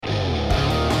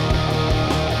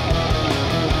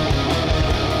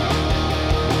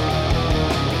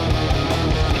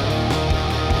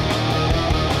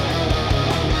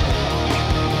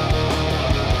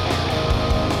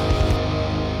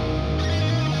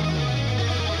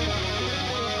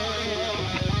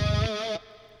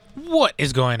What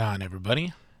is going on,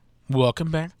 everybody?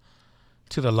 Welcome back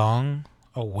to the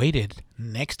long-awaited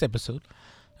next episode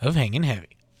of Hanging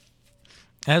Heavy.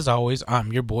 As always,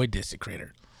 I'm your boy Desecrator.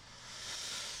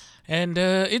 And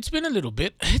it's been a little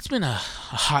bit. It's been a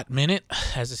hot minute,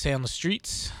 as they say on the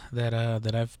streets, that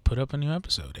I've put up a new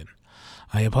episode, and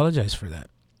I apologize for that.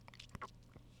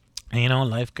 And, you know,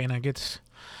 life kind of gets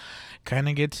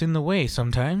in the way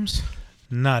sometimes.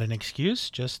 Not an excuse,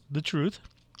 just the truth.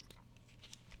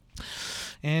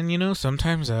 And, you know,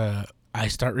 sometimes I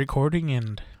start recording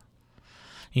and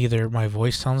either my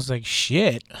voice sounds like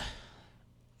shit,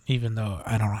 even though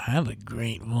I don't have a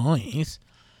great voice,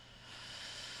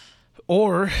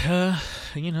 or,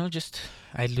 you know, just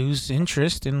I lose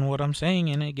interest in what I'm saying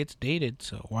and it gets dated.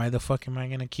 So why the fuck am I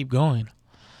going to keep going?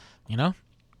 You know?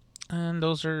 And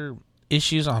those are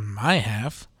issues on my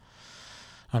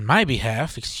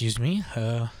behalf, excuse me.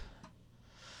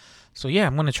 So yeah,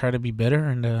 I'm going to try to be better,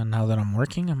 and now that I'm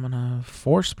working, I'm going to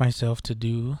force myself to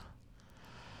do...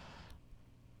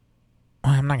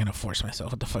 Well, I'm not going to force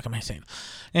myself. What the fuck am I saying?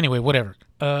 Anyway, whatever.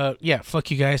 Yeah, fuck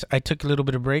you guys. I took a little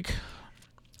bit of break.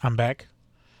 I'm back.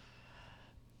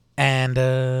 And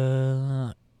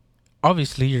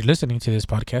obviously you're listening to this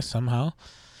podcast somehow.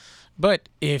 But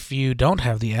if you don't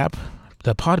have the app,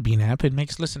 the Podbean app, it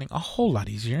makes listening a whole lot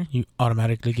easier. You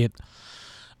automatically get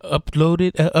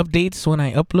uploaded updates when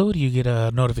I upload. You get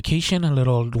a notification, a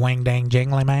little wang dang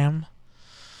jangly ma'am.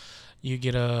 You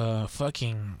get a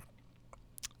fucking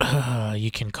you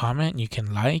can comment, you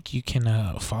can like, you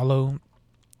can follow.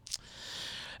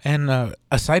 And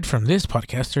aside from this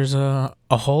podcast, there's a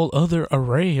whole other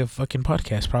array of fucking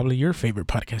podcasts. Probably your favorite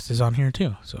podcast is on here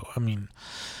too. So I mean,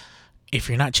 if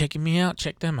you're not checking me out,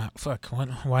 check them out. Fuck,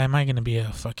 why am I gonna be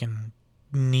a fucking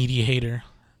needy hater?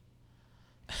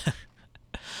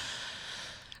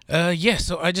 Yeah,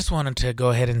 so I just wanted to go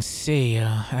ahead and say,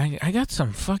 I got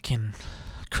some fucking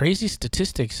crazy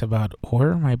statistics about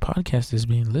where my podcast is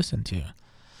being listened to.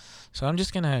 So I'm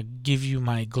just going to give you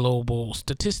my global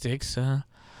statistics.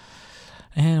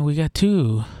 And we got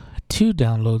two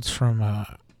downloads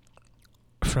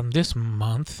from this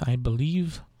month, I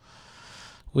believe,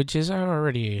 which is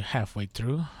already halfway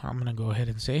through, I'm going to go ahead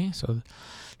and say. So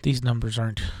these numbers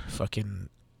aren't fucking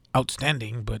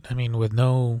outstanding, but I mean, with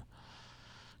no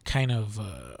kind of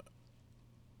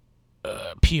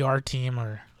PR team,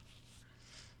 or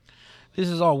this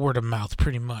is all word of mouth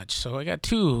pretty much. So I got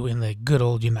two in the good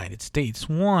old United States,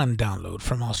 one download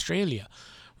from Australia,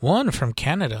 one from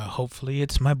Canada. Hopefully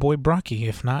it's my boy Brocky.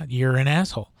 If not, you're an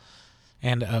asshole.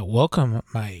 And welcome,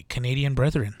 my Canadian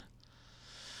brethren.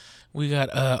 We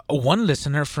got one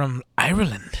listener from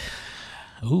Ireland,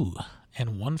 ooh,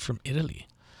 and one from Italy.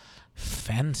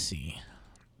 Fancy.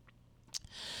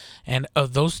 And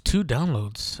of those two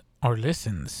downloads, or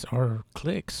listens, or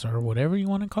clicks, or whatever you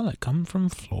want to call it, come from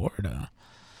Florida.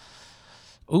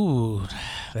 Ooh,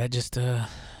 that just,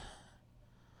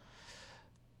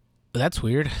 that's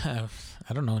weird. I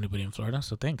don't know anybody in Florida,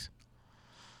 so thanks.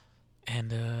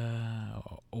 And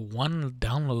one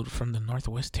download from the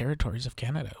Northwest Territories of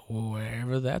Canada,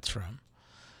 wherever that's from.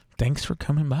 Thanks for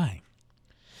coming by.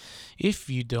 If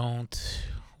you don't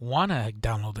want to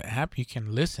download the app, you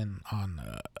can listen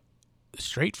on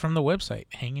straight from the website,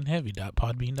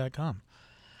 hangingheavy.podbean.com,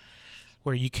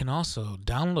 where you can also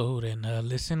download and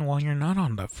listen while you're not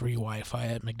on the free Wi-Fi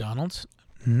at McDonald's.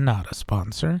 Not a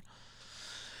sponsor.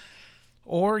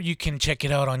 Or you can check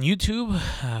it out on YouTube.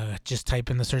 Just type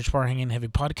in the search bar Hanging Heavy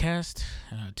Podcast.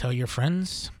 Tell your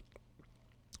friends.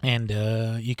 And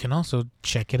you can also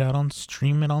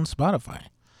stream it on Spotify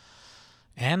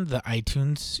and the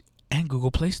iTunes and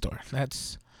Google Play Store.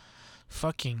 That's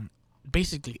fucking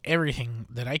basically everything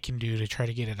that I can do to try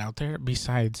to get it out there,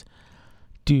 besides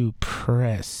do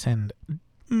press and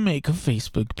make a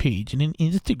Facebook page and an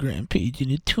Instagram page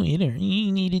and a Twitter.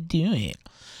 You need to do it.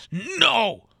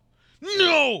 No!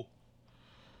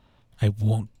 I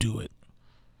won't do it.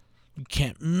 You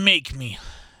can't make me.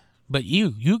 But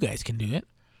you guys can do it.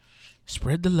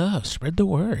 Spread the love, spread the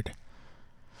word.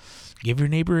 Give your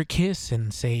neighbor a kiss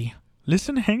and say,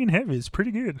 listen to Hanging Heavy, it's pretty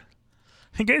good.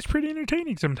 The guy's pretty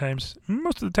entertaining sometimes.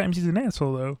 Most of the times he's an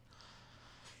asshole, though.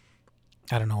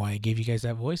 I don't know why I gave you guys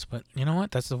that voice, but you know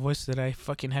what? That's the voice that I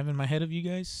fucking have in my head of you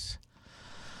guys.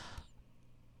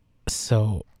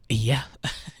 So, yeah.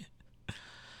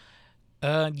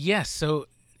 Yeah, so,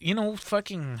 you know,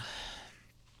 fucking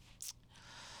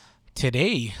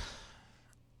today,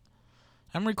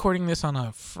 I'm recording this on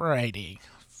a Friday,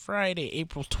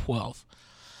 April 12th.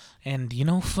 And you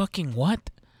know fucking what?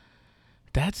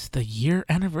 That's the year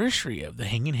anniversary of the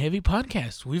Hanging Heavy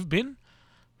podcast. We've been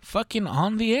fucking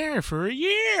on the air for a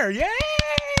year. Yay!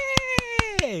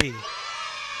 Hey!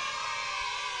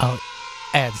 I'll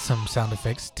add some sound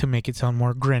effects to make it sound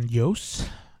more grandiose.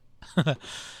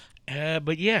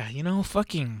 But yeah,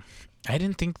 fucking, I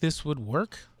didn't think this would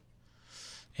work.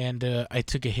 And I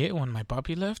took a hit when my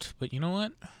puppy left. But you know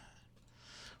what?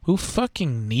 Who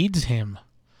fucking needs him?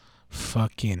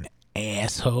 Fucking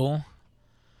asshole.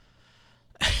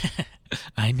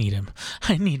 I need him.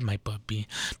 I need my puppy.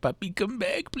 Puppy, come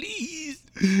back, please.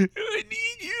 I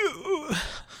need you.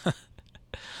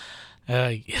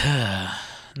 Yeah.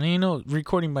 Now,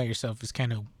 recording by yourself is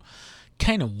kind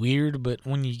of weird, but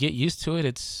when you get used to it,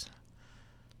 it's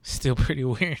still pretty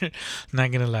weird.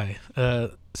 Not gonna lie.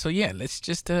 So yeah, let's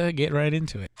just get right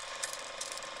into it.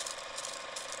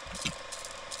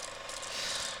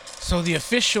 So the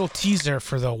official teaser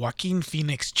for the Joaquin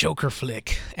Phoenix Joker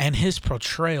flick and his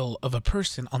portrayal of a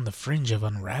person on the fringe of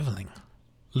unraveling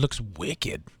looks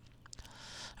wicked.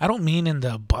 I don't mean in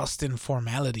the Boston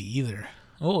formality either.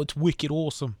 Oh, it's wicked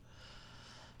awesome.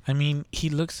 I mean, he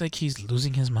looks like he's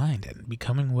losing his mind and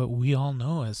becoming what we all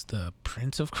know as the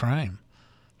Prince of Crime,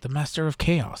 the Master of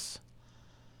Chaos.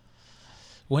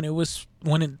 When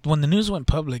the news went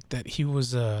public that he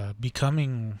was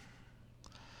becoming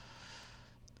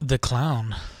the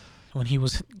clown, when he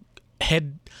was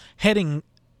heading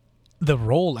the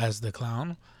role as the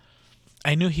clown,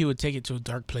 I knew he would take it to a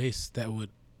dark place that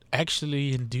would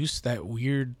actually induce that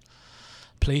weird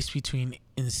place between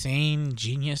insane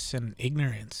genius and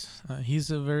ignorance. He's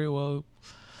a very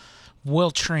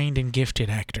well trained and gifted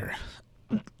actor.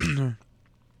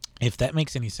 If that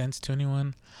makes any sense to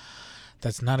anyone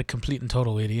that's not a complete and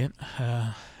total idiot,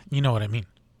 you know what I mean.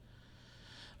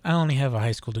 I only have a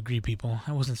high school degree, people.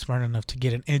 I wasn't smart enough to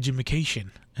get an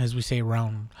edumacation, as we say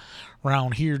round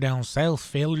here down south,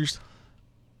 failures.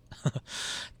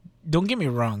 Don't get me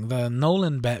wrong, the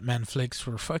Nolan Batman flicks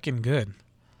were fucking good.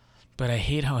 But I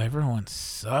hate how everyone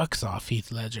sucks off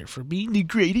Heath Ledger for being the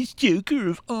greatest Joker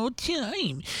of all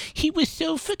time. He was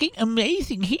so fucking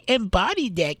amazing. He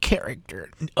embodied that character.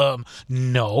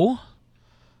 No.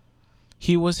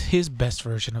 He was his best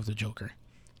version of the Joker.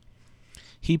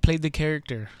 He played the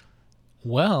character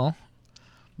well,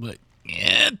 but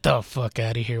get the fuck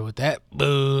out of here with that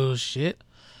bullshit.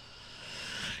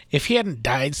 If he hadn't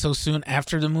died so soon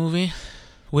after the movie,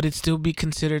 would it still be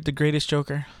considered the greatest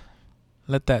Joker?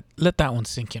 Let that one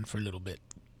sink in for a little bit.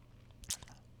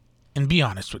 And be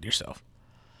honest with yourself.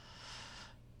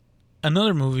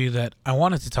 Another movie that I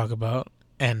wanted to talk about,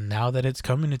 and now that it's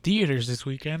coming to theaters this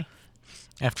weekend,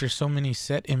 after so many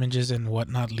set images and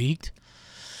whatnot leaked,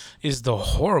 is the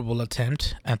horrible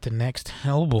attempt at the next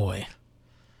Hellboy.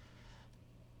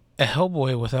 A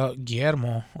Hellboy without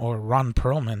Guillermo or Ron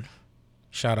Perlman.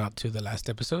 Shout out to the last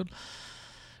episode.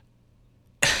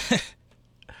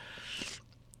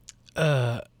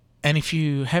 And if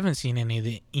you haven't seen any of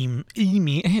the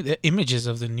images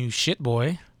of the new shit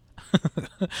boy,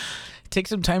 take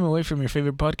some time away from your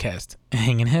favorite podcast,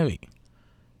 Hanging Heavy,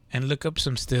 and look up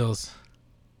some stills.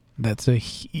 That's a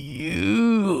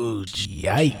huge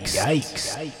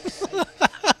yikes.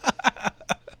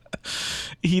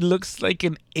 He looks like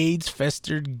an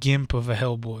AIDS-festered gimp of a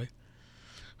Hellboy.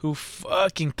 Who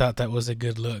fucking thought that was a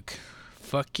good look?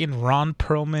 Fucking Ron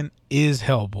Perlman is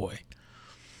Hellboy.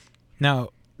 Now,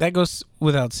 that goes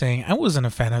without saying, I wasn't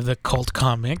a fan of the cult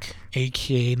comic,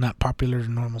 aka not popular to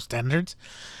normal standards,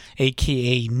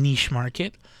 aka niche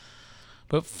market.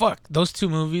 But fuck, those two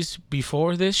movies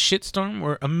before this shitstorm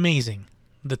were amazing.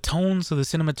 The tones of the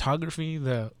cinematography,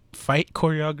 the fight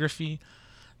choreography,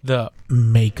 the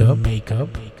makeup.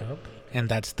 And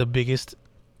that's the biggest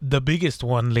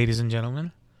one, ladies and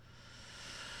gentlemen.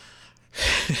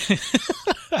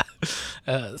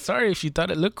 Sorry if you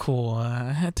thought it looked cool.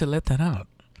 I had to let that out.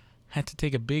 Had to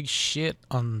take a big shit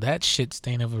on that shit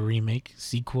stain of a remake,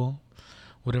 sequel,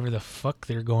 whatever the fuck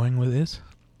they're going with this.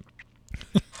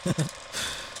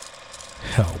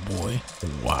 Hellboy.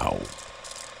 Wow.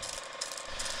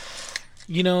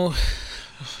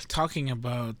 Talking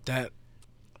about that,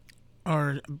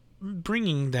 or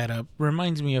bringing that up,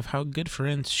 reminds me of how good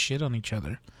friends shit on each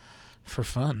other for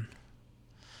fun.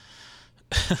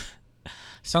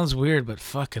 Sounds weird, but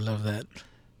fuck, I love that.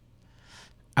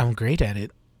 I'm great at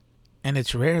it. And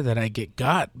it's rare that I get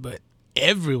got, but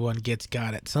everyone gets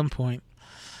got at some point.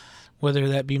 Whether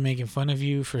that be making fun of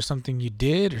you for something you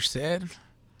did or said,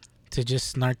 to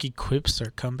just snarky quips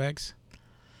or comebacks.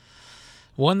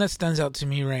 One that stands out to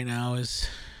me right now is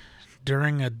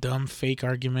during a dumb fake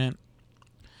argument,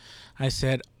 I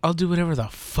said, I'll do whatever the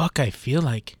fuck I feel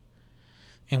like.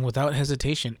 And without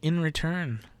hesitation, in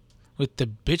return, with the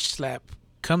bitch slap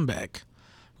comeback,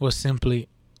 was simply,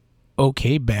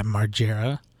 okay, Bam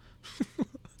Margera.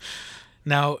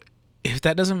 Now, if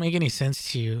that doesn't make any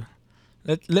sense to you,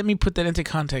 let me put that into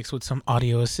context with some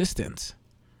audio assistance.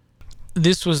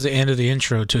 This was the end of the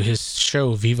intro to his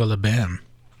show Viva La Bam.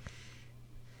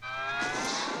 Bam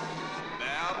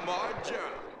Margera.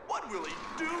 What will he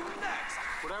do next?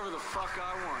 Whatever the fuck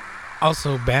I want.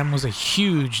 Also, Bam was a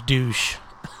huge douche,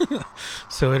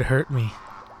 so it hurt me.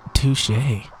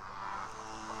 Touché.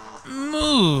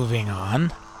 Moving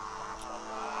on.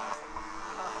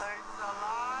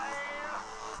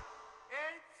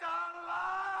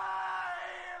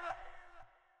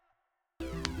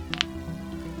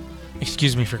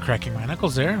 Excuse me for cracking my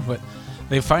knuckles there, but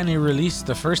they finally released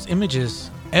the first images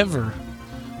ever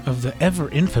of the ever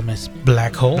infamous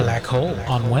black hole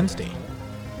on Wednesday.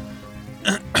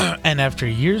 And after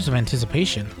years of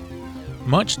anticipation,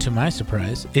 much to my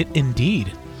surprise, it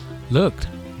indeed looked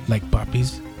like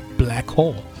Boppy's black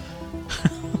hole,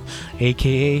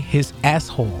 aka his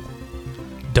asshole.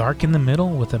 Dark in the middle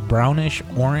with a brownish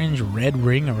orange red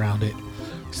ring around it,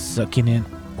 sucking in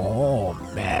all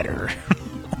matter.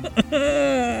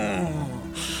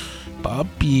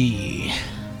 Boppy,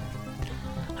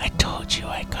 I told you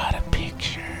I got a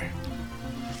picture.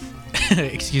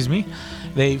 Excuse me.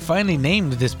 They finally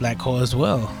named this black hole as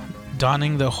well,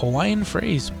 donning the Hawaiian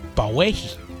phrase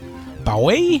Bawehi.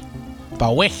 Bawehi?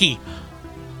 Bawehi.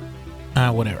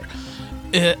 Whatever.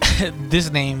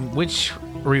 This name, which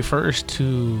refers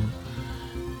to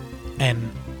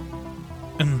an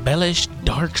embellished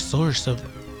dark source of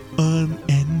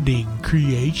unending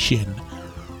creation.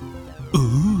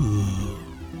 Ooh.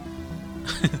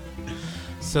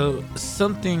 So,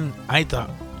 something I thought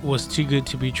was too good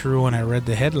to be true when I read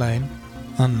the headline.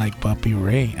 Unlike Boppy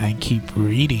Ray, I keep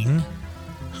reading.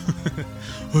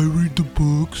 I read the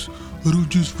books. I don't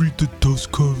just read the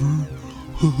dust cover.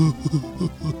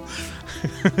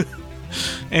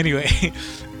 Anyway,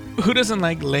 who doesn't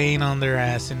like laying on their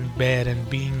ass in bed and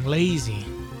being lazy?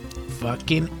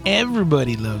 Fucking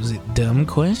everybody loves it. Dumb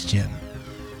question.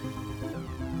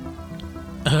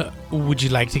 Would you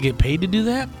like to get paid to do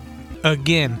that?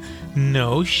 Again,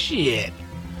 no shit.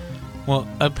 Well,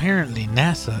 apparently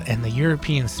NASA and the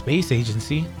European Space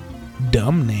Agency,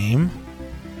 dumb name,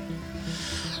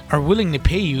 are willing to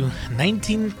pay you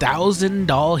 19,000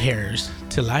 doll hairs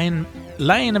to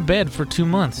lie in a bed for 2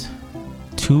 months.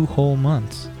 2 whole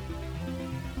months.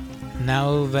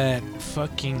 Now that's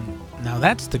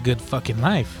the good fucking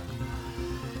life.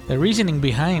 The reasoning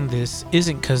behind this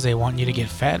isn't because they want you to get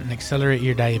fat and accelerate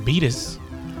your diabetes,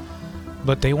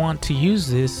 but they want to use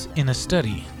this in a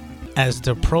study, as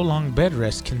the prolonged bed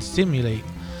rest can stimulate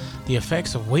the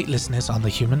effects of weightlessness on the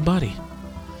human body.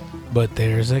 But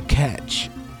there's a catch.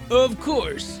 Of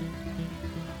course.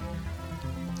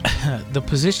 The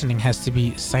positioning has to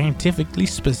be scientifically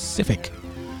specific.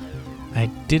 I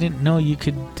didn't know you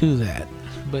could do that,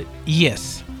 but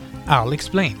yes, I'll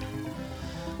explain.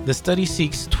 The study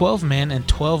seeks 12 men and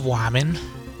 12 women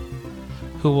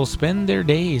who will spend their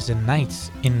days and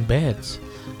nights in beds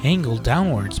angled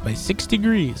downwards by 6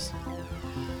 degrees.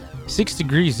 6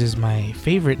 Degrees is my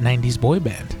favorite 90s boy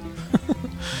band.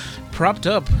 Propped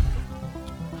up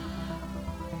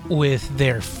with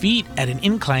their feet at an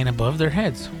incline above their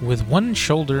heads, with one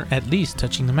shoulder at least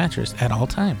touching the mattress at all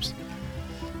times.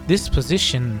 This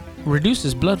position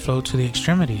reduces blood flow to the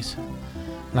extremities,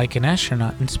 like an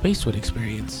astronaut in space would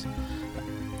experience.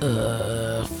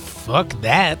 Fuck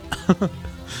that.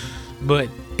 But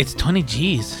it's 20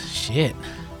 G's. Shit.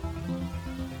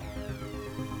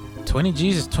 20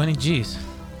 G's is 20 G's.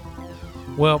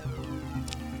 Well,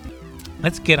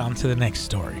 let's get on to the next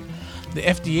story. The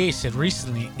FDA said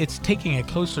recently it's taking a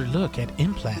closer look at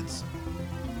implants.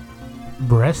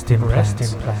 Breast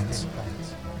implants.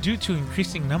 Due to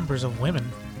increasing numbers of women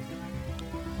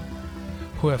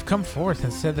who have come forth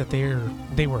and said that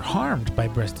they were harmed by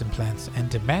breast implants, and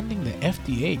demanding the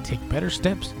FDA take better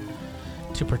steps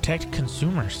to protect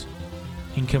consumers,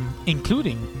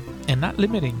 including and not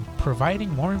limiting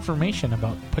providing more information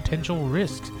about potential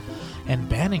risks and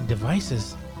banning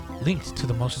devices linked to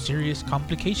the most serious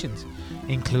complications,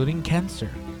 including cancer.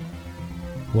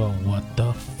 Well, what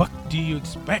the fuck do you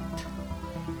expect?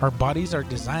 Our bodies are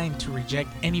designed to reject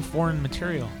any foreign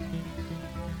material.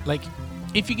 Like,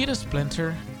 if you get a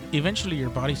splinter, eventually your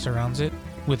body surrounds it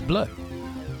with blood,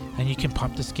 and you can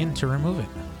pop the skin to remove it.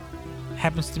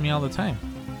 Happens to me all the time.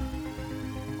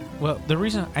 Well, the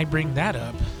reason I bring that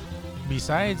up,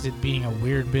 besides it being a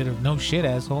weird bit of no shit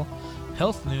asshole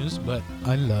health news, but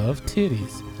I love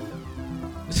titties.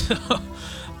 So,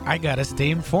 I gotta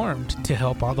stay informed to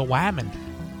help all the women.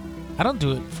 I don't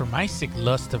do it for my sick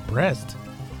lust of breast.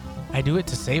 I do it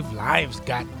to save lives,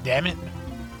 god damn it.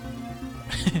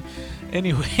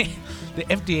 Anyway, the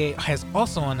FDA has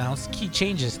also announced key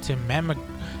changes to mammography.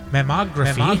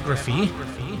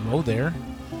 Whoa there.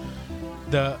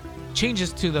 The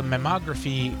changes to the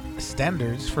mammography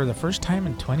standards for the first time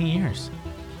in 20 years.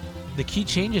 The key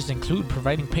changes include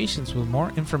providing patients with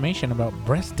more information about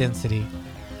breast density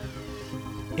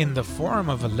in the form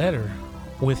of a letter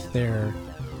with their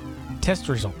test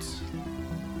results.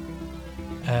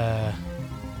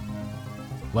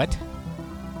 What?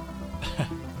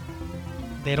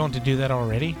 They don't do that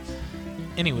already?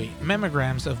 Anyway,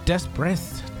 mammograms of dense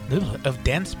breasts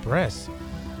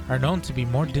are known to be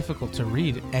more difficult to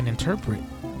read and interpret.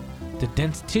 The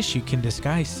dense tissue can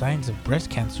disguise signs of breast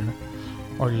cancer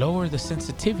or lower the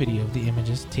sensitivity of the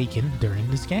images taken during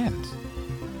the scans.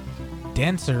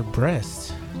 Denser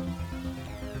breasts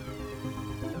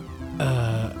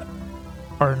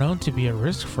are known to be a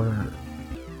risk for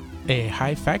a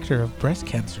high factor of breast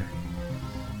cancer.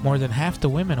 More than half the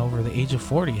women over the age of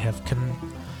 40 have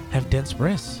dense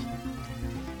breasts.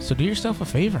 So do yourself a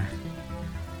favor,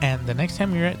 and the next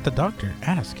time you're at the doctor,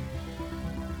 ask.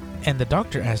 And the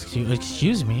doctor asks you,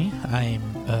 "Excuse me, I'm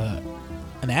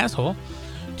an asshole.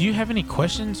 Do you have any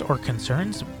questions or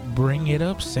concerns? Bring it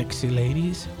up, sexy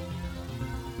ladies.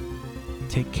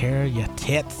 Take care of your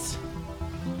tits."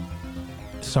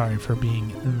 Sorry for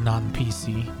being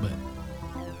non-PC, but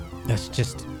that's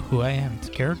just who I am. It's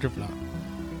a character flaw.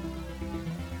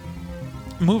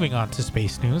 Moving on to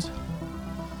space news.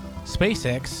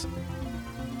 SpaceX,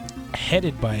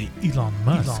 headed by Elon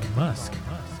Musk,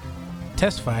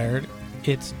 test fired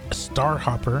its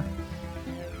Starhopper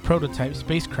prototype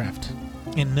spacecraft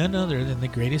in none other than the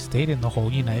greatest state in the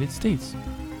whole United States.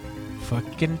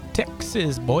 Fucking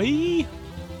Texas, boy!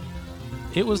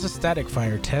 It was a static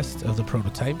fire test of the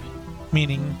prototype,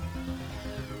 meaning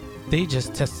they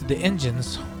just tested the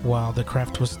engines while the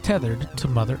craft was tethered to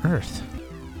Mother Earth.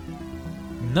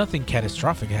 Nothing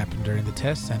catastrophic happened during the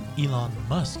test, and Elon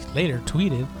Musk later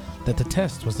tweeted that the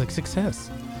test was a success.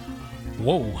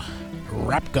 Whoa,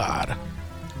 rap god.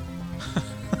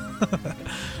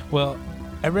 Well,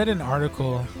 I read an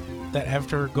article that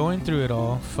after going through it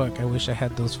all, I wish I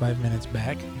had those 5 minutes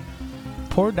back.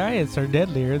 Poor diets are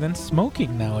deadlier than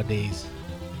smoking nowadays.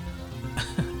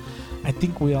 I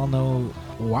think we all know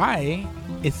why.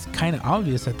 It's kind of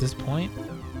obvious at this point.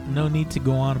 No need to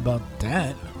go on about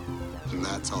that. And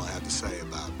that's all I have to say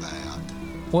about that.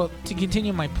 Well, to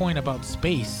continue my point about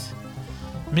space,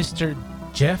 Mr.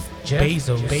 Jeff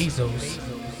Bezos,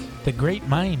 the great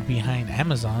mind behind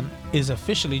Amazon, is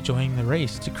officially joining the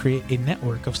race to create a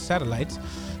network of satellites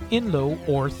in low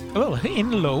Earth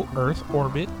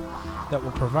orbit that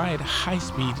will provide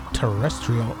high-speed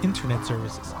terrestrial internet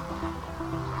services.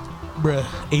 Bruh,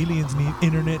 aliens need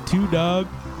internet too, dog.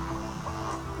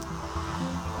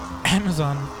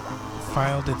 Amazon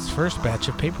filed its first batch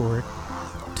of paperwork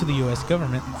to the US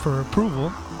government for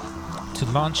approval to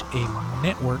launch a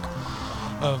network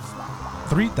of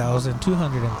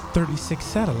 3,236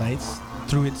 satellites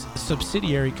through its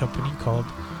subsidiary company called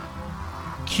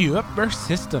Kuiper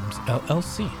Systems,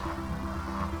 LLC.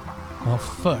 Well,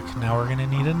 fuck, now we're gonna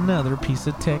need another piece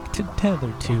of tech to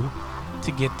tether to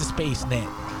get the SpaceNet.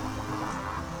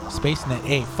 SpaceNet,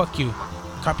 hey, fuck you.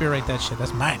 Copyright that shit,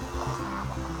 that's mine.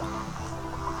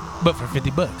 But for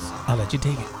 $50, I'll let you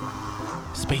take it.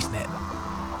 SpaceNet.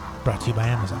 Brought to you by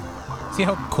Amazon. See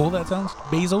how cool that sounds?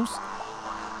 Bezos?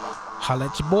 Holla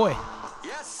at your boy.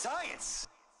 Yes, science!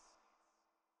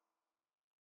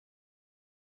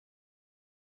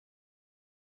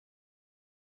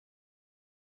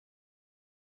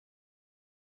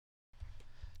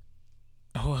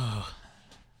 Whoa.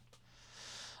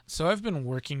 So I've been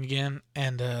working again,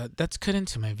 and that's cut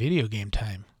into my video game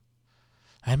time.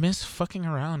 I miss fucking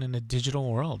around in the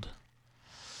digital world.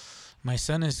 My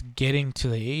son is getting to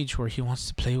the age where he wants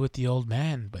to play with the old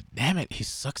man, but damn it, he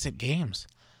sucks at games.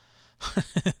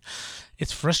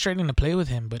 It's frustrating to play with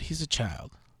him, but he's a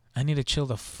child. I need to chill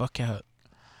the fuck out.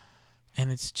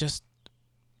 And it's just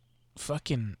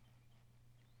video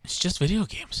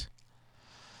games.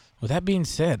 With that being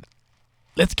said,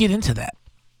 let's get into that.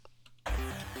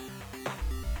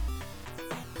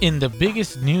 In the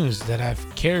biggest news that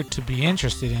I've cared to be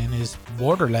interested in is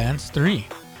Borderlands 3.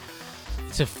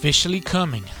 It's officially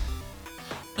coming.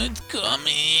 It's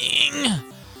coming!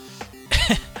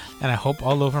 And I hope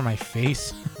all over my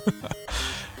face.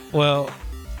 Well,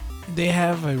 they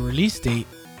have a release date,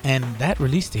 and that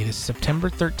release date is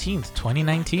September 13th,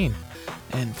 2019.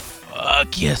 And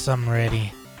fuck yes, I'm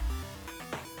ready.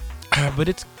 But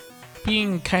it's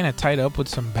being kind of tied up with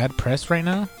some bad press right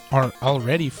now, or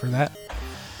already for that.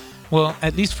 Well,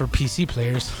 at least for PC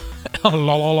players.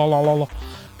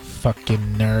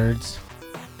 fucking nerds.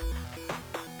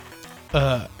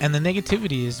 And the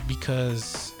negativity is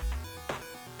because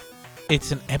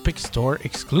it's an Epic Store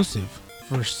exclusive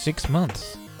for 6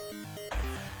 months.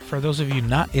 For those of you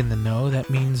not in the know, that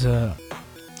means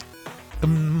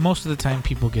most of the time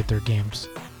people get their games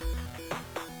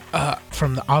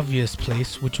from the obvious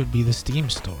place, which would be the Steam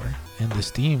store. And the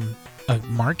Steam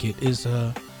market is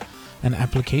an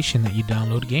application that you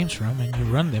download games from and you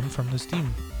run them from the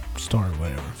Steam store or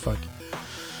whatever. Fuck.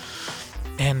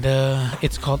 And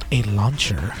it's called a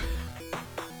launcher.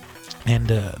 And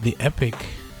the Epic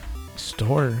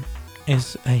Store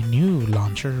is a new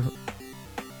launcher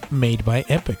made by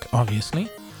Epic, obviously.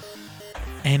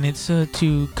 And it's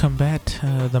to combat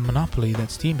the monopoly that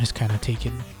Steam has kind of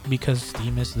taken, because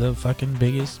Steam is the fucking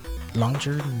biggest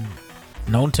launcher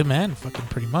known to man, fucking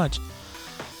pretty much.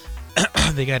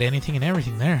 They got anything and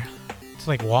everything there. It's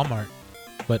like Walmart,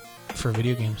 but for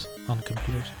video games on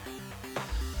computers.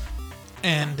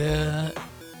 And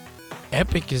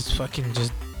Epic is fucking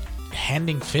just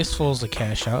handing fistfuls of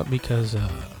cash out because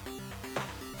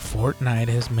Fortnite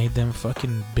has made them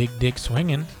fucking big dick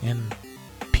swinging, and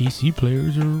PC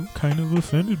players are kind of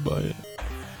offended by it.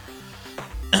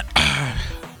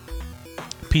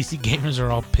 PC gamers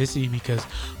are all pissy because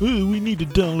we need to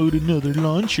download another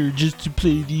launcher just to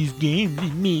play these games.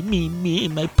 Me,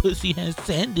 my pussy has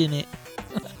sand in it.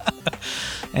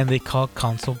 And they call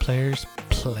console players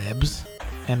plebs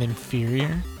and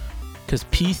inferior because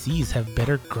PCs have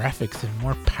better graphics and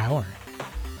more power.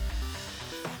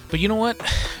 But you know what?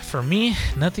 For me,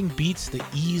 nothing beats the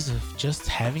ease of just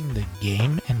having the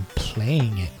game and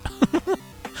playing it.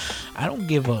 I don't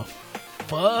give a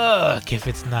fuck if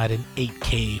it's not in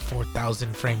 8K,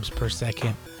 4,000 frames per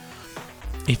second.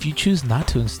 If you choose not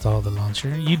to install the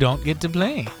launcher, you don't get to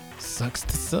play. Sucks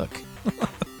to suck.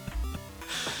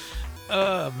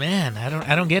 Oh man,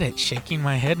 I don't get it. Shaking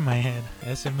my head,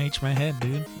 SMH my head,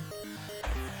 dude.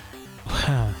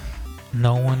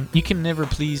 No one, you can never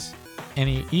please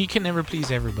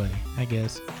everybody, I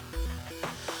guess.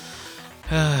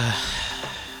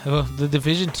 Well, the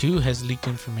Division 2 has leaked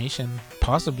information,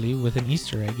 possibly with an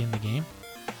Easter egg in the game,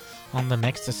 on the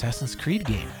next Assassin's Creed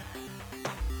game.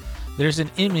 There's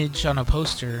an image on a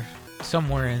poster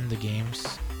somewhere in the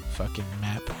game's fucking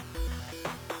map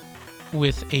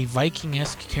with a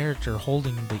Viking-esque character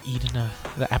holding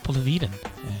the Apple of Eden,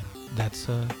 and that's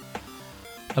a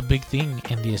big thing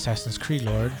in the Assassin's Creed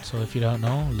lore. So if you don't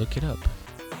know, look it up.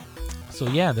 So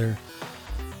yeah, they're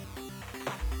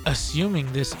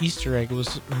assuming this Easter egg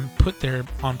was put there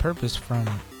on purpose from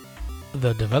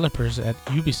the developers at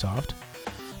Ubisoft,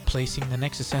 placing the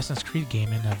next Assassin's Creed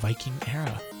game in a Viking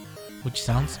era, which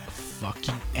sounds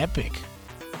fucking epic.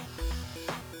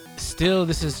 Still,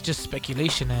 this is just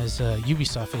speculation, as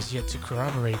Ubisoft has yet to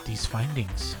corroborate these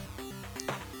findings.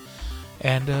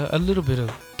 And a little bit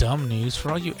of dumb news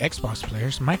for all you Xbox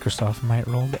players: Microsoft might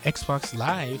roll the Xbox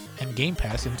Live and Game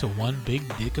Pass into one big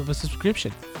dick of a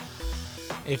subscription.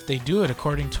 If they do it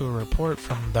according to a report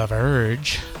from The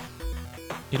Verge,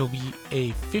 it'll be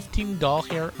a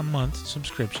 $15 a month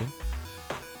subscription,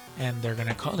 and they're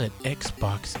gonna call it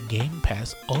Xbox Game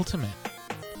Pass Ultimate.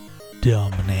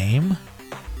 Dumb name.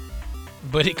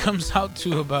 But it comes out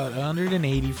to about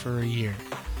 $180 for a year.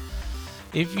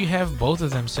 If you have both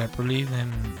of them separately,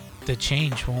 then the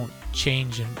change won't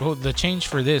change, and the change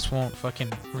for this won't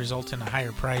fucking result in a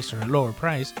higher price or a lower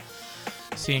price,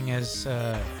 seeing as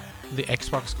the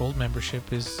Xbox Gold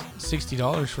membership is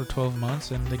 $60 for 12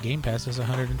 months and the Game Pass is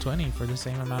 $120 for the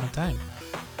same amount of time.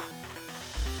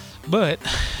 But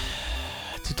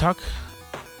to talk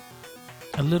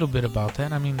a little bit about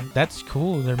that, I mean, that's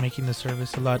cool. They're making the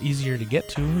service a lot easier to get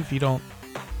to. If you don't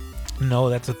know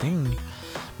that's a thing,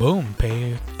 boom,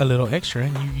 pay a little extra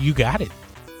and you got it.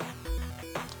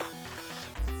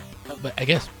 But I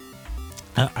guess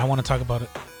I want to talk about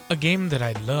a game that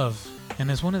I love, and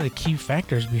is one of the key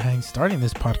factors behind starting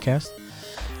this podcast,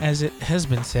 as it has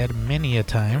been said many a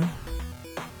time: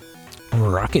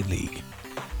 Rocket League.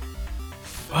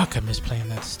 Fuck, I miss playing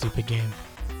that stupid game.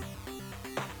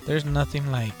 There's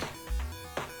nothing like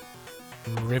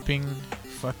ripping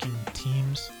fucking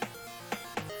teams.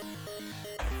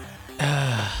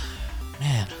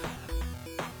 Man,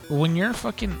 when you're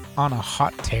fucking on a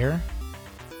hot tear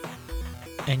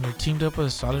and you're teamed up with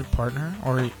a solid partner,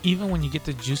 or even when you get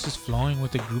the juices flowing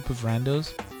with a group of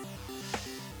randos,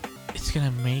 it's gonna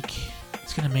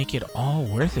make it all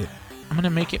worth it. I'm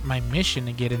gonna make it my mission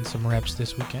to get in some reps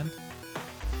this weekend,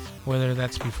 whether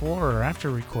that's before or after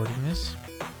recording this.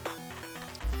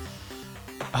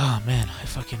 Oh man,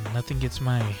 nothing gets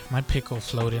my pickle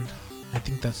floating. I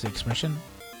think that's the expression.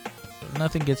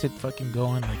 nothing gets it fucking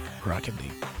going like Rocket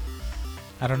League.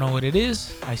 I don't know what it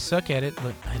is. I suck at it,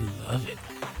 but I love it.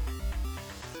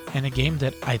 And a game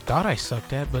that I thought I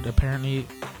sucked at, but apparently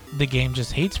the game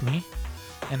just hates me.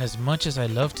 And as much as I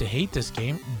love to hate this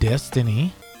game,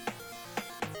 Destiny,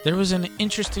 there was an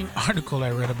interesting article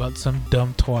I read about some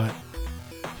dumb twat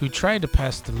who tried to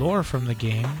pass the lore from the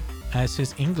game as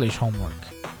his English homework.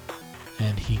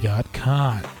 And he got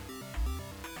caught.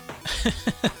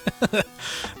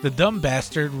 The dumb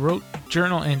bastard wrote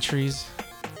journal entries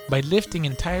by lifting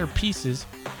entire pieces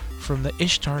from the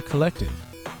Ishtar Collective.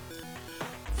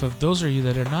 For those of you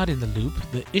that are not in the loop,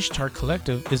 the Ishtar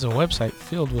Collective is a website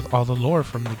filled with all the lore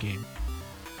from the game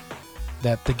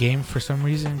that the game for some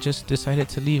reason just decided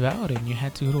to leave out, and you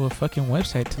had to go to a fucking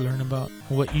website to learn about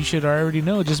what you should already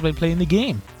know just by playing the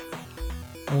game.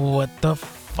 What the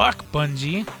fuck,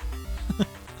 Bungie?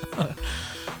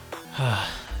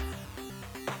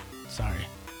 Sorry.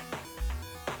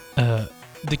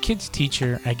 The kid's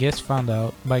teacher, I guess, found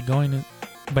out by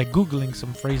googling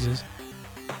some phrases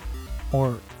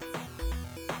or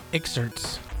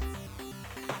excerpts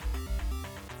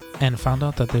and found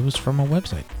out that it was from a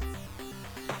website.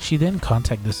 She then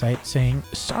contacted the site saying,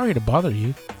 "Sorry to bother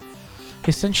you.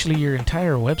 Essentially, your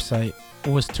entire website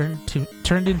was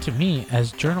turned into me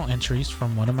as journal entries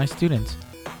from one of my students.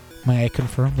 May I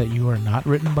confirm that you are not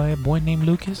written by a boy named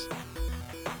Lucas?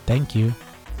 Thank you."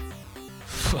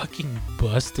 Fucking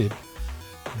busted.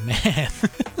 Man.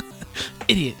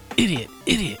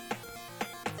 Idiot.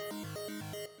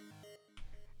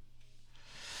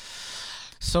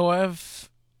 So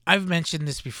I've mentioned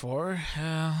this before,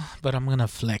 but I'm gonna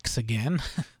flex again.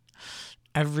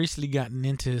 I've recently gotten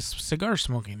into cigar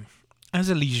smoking. As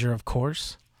a leisure, of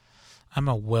course. I'm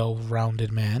a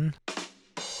well-rounded man.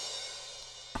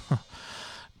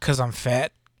 'Cause I'm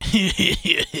fat.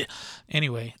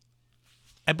 Anyway,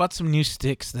 I bought some new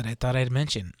sticks that I thought I'd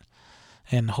mention.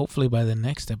 And hopefully by the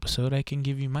next episode, I can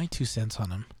give you my 2 cents on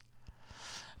them.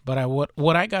 But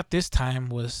what I got this time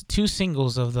was 2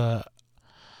 singles of the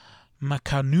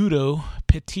Macanudo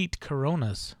Petite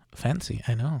Coronas. Fancy,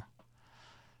 I know.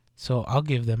 So I'll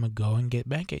give them a go and get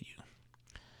back at you.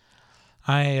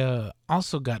 I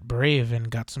also got brave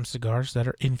and got some cigars that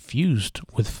are infused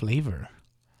with flavor.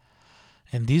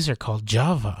 And these are called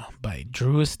Java by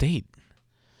Drew Estate.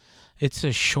 It's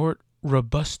a short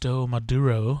Robusto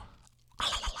Maduro.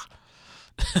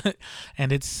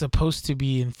 And it's supposed to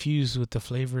be infused with the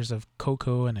flavors of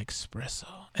cocoa and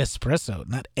espresso,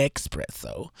 not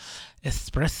espresso.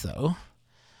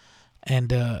 And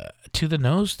to the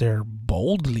nose, they're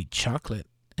boldly chocolate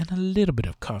and a little bit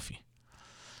of coffee.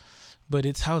 But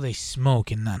it's how they smoke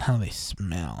and not how they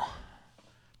smell.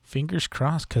 Fingers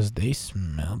crossed, because they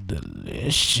smell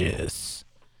delicious.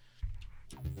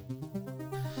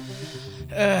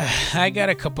 I got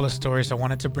a couple of stories I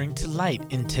wanted to bring to light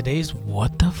in today's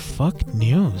What the Fuck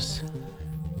news.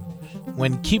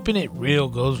 When keeping it real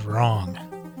goes wrong.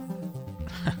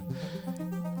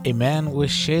 A man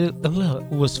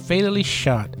was fatally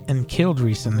shot and killed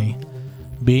recently,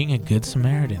 being a good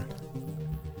Samaritan.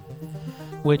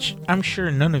 Which I'm sure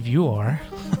none of you are.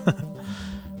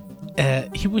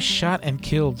 He was shot and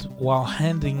killed while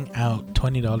handing out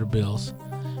 $20 bills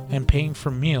and paying for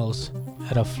meals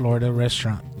at a Florida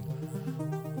restaurant.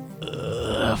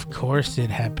 Of course it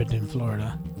happened in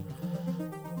Florida.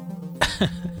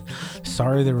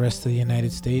 Sorry, the rest of the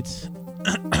United States.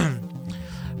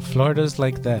 Florida's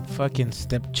like that fucking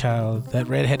stepchild, that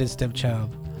redheaded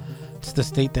stepchild. It's the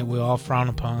state that we all frown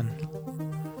upon.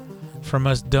 From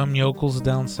us dumb yokels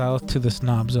down south to the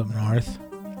snobs up north.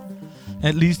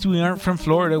 At least we aren't from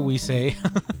Florida, we say.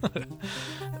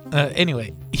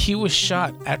 Anyway, he was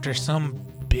shot after some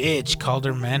bitch called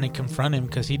her man and confronted him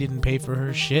because he didn't pay for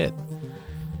her shit.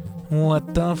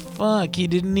 What the fuck? He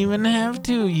didn't even have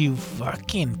to, you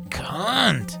fucking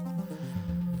cunt.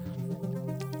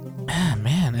 Ah,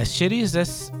 man, as shitty as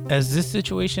this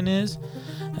situation is,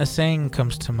 a saying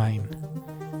comes to mind.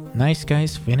 Nice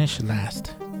guys finish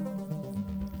last.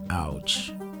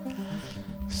 Ouch.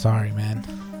 Sorry, man.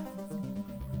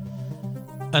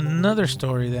 Another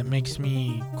story that makes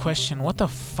me question what the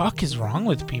fuck is wrong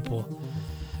with people.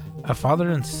 A father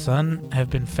and son have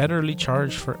been federally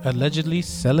charged for allegedly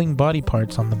selling body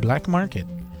parts on the black market.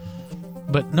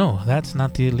 But no, that's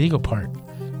not the illegal part,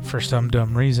 for some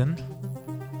dumb reason.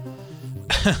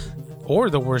 Or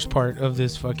the worst part of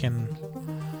this fucking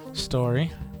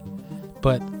story.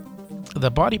 But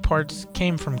the body parts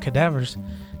came from cadavers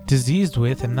diseased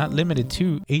with and not limited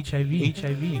to HIV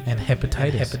and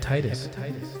hepatitis.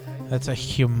 That's a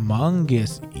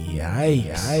humongous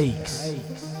yikes.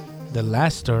 The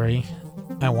last story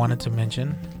I wanted to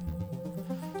mention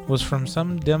was from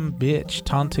some dumb bitch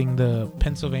taunting the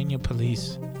Pennsylvania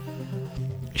police.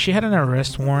 She had an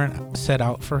arrest warrant set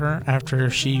out for her after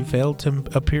she failed to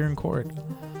appear in court.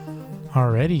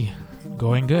 Already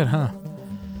going good, huh?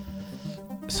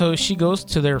 So she goes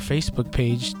to their Facebook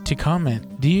page to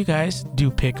comment, "Do you guys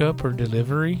do pickup or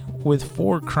delivery?" with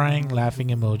 4 crying, laughing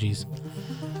emojis.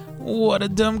 What a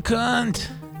dumb cunt!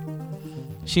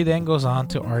 She then goes on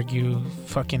to argue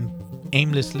fucking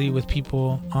aimlessly with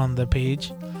people on the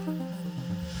page.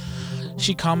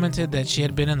 She commented that she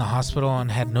had been in the hospital and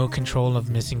had no control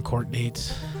of missing court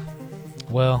dates.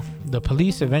 Well, the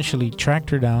police eventually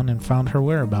tracked her down and found her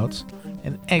whereabouts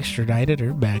and extradited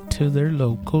her back to their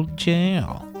local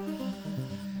jail.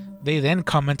 They then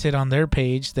commented on their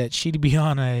page that she'd be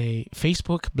on a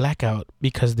Facebook blackout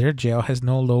because their jail has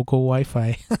no local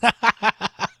Wi-Fi.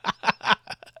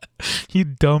 You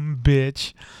dumb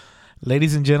bitch.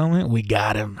 Ladies and gentlemen, we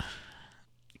got him.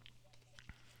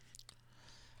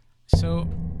 So,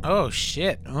 oh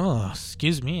shit. Oh,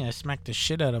 excuse me. I smacked the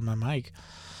shit out of my mic.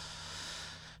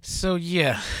 So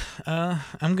yeah,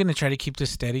 I'm gonna try to keep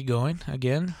this steady going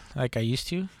again, like I used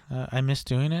to. I miss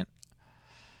doing it,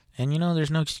 and there's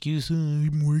no excuse.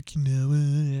 I'm working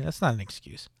now. That's not an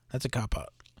excuse. That's a cop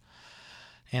out.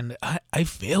 And I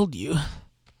failed you.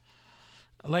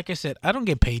 Like I said, I don't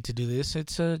get paid to do this.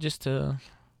 It's just a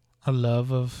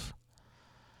love of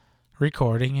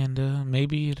recording, and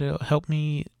maybe it'll help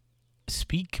me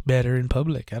speak better in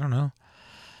public. I don't know.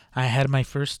 I had my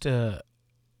first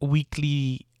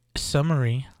weekly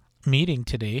summary meeting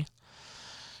today,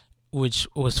 which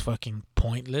was fucking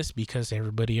pointless because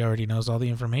everybody already knows all the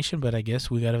information, but I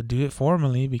guess we gotta do it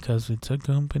formally because it's a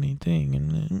company thing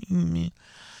and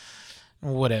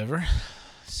whatever.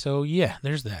 So yeah,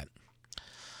 there's that.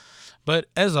 But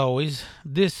as always,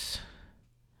 this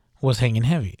was Hanging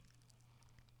Heavy,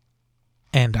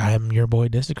 and I'm your boy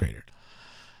Desecrator.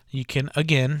 You can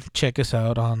again check us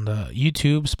out on the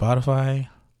YouTube, Spotify,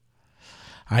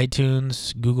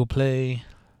 iTunes, Google Play,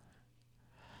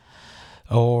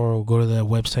 or go to the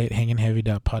website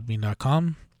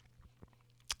hangingheavy.podbean.com.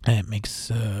 And it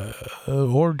makes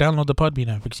or download the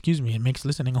Podbean app. Excuse me, it makes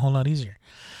listening a whole lot easier.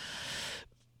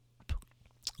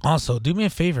 Also, do me a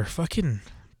favor, fucking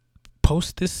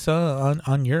post this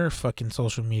on your fucking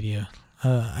social media.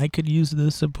 I could use the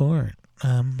support.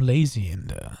 I'm lazy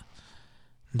and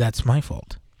that's my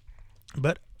fault.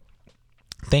 But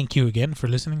thank you again for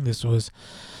listening. This was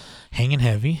Hanging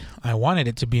Heavy. I wanted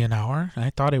it to be an hour. I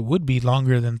thought it would be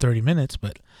longer than 30 minutes,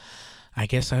 but I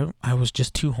guess I was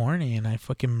just too horny and I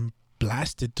fucking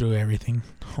blasted through everything.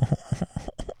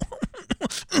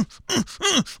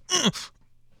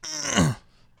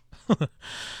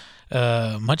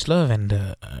 Much love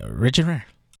and rich and rare.